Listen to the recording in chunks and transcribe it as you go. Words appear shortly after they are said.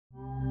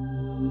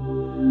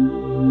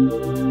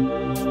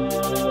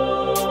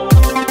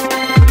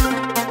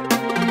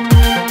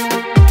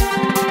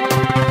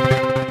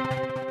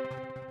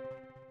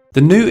The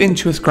new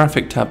Intuos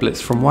graphic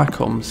tablets from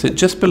Wacom sit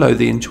just below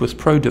the Intuos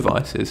Pro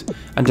devices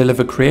and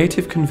deliver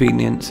creative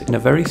convenience in a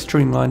very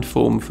streamlined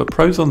form for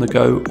pros on the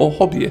go or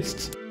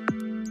hobbyists.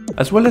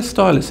 As well as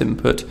stylus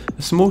input,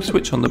 a small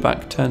switch on the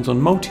back turns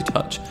on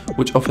multi-touch,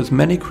 which offers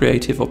many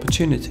creative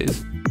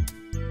opportunities.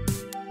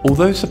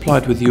 Although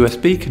supplied with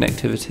USB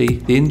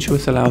connectivity, the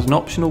Intuos allows an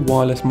optional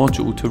wireless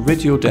module to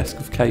rid your desk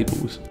of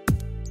cables.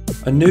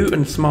 A new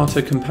and smarter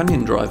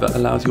companion driver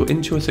allows your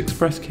Intuos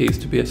Express keys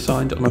to be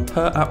assigned on a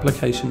per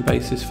application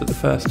basis for the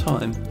first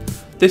time.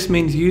 This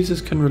means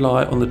users can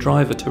rely on the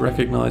driver to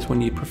recognise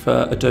when you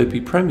prefer Adobe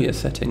Premiere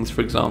settings,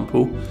 for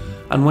example,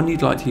 and when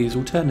you'd like to use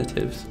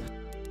alternatives.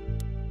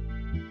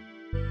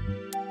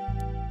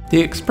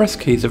 The Express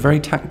keys are very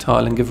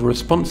tactile and give a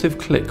responsive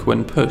click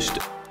when pushed.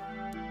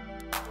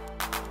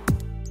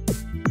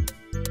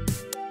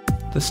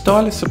 The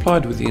stylus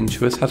supplied with the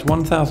Intuos has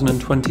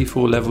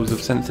 1024 levels of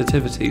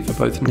sensitivity for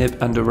both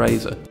nib and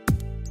eraser.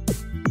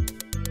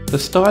 The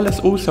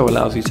stylus also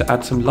allows you to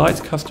add some light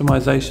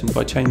customization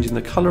by changing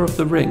the colour of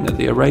the ring at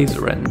the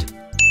eraser end.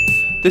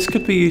 This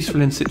could be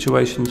useful in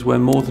situations where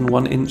more than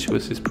one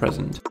Intuos is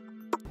present.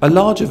 A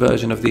larger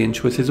version of the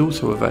Intuos is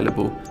also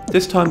available,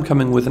 this time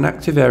coming with an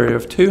active area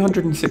of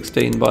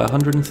 216 by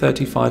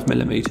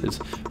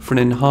 135mm for an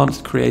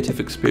enhanced creative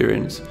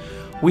experience.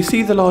 We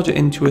see the larger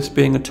Intuos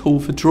being a tool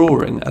for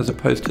drawing as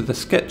opposed to the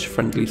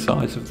sketch-friendly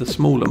size of the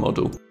smaller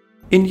model.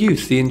 In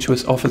use, the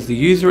Intuos offers the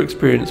user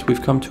experience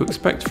we've come to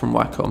expect from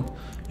Wacom.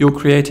 Your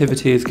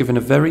creativity is given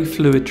a very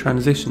fluid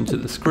transition to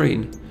the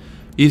screen.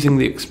 Using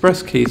the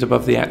Express keys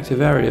above the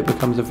active area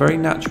becomes a very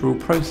natural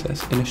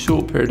process in a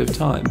short period of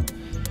time.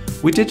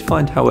 We did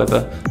find,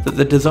 however, that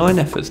the design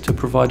efforts to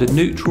provide a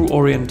neutral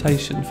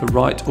orientation for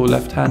right or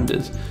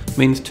left-handers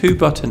means two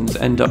buttons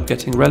end up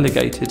getting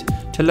relegated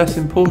to less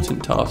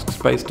important tasks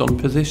based on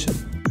position.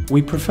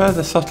 We prefer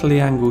the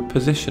subtly angled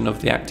position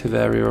of the active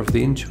area of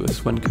the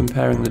Intuos when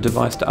comparing the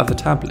device to other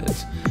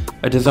tablets,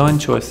 a design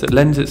choice that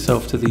lends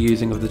itself to the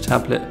using of the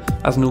tablet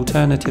as an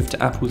alternative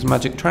to Apple's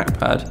Magic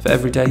Trackpad for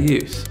everyday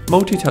use.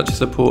 Multi-touch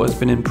support has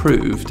been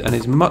improved and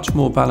is much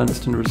more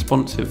balanced and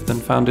responsive than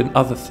found in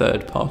other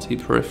third-party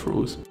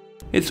peripherals.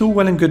 It's all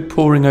well and good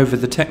poring over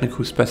the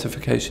technical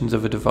specifications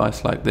of a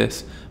device like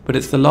this, but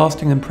it's the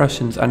lasting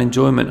impressions and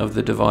enjoyment of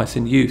the device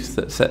in use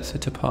that sets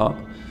it apart.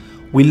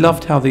 We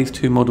loved how these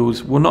two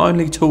models were not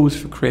only tools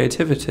for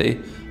creativity,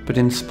 but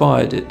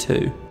inspired it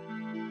too.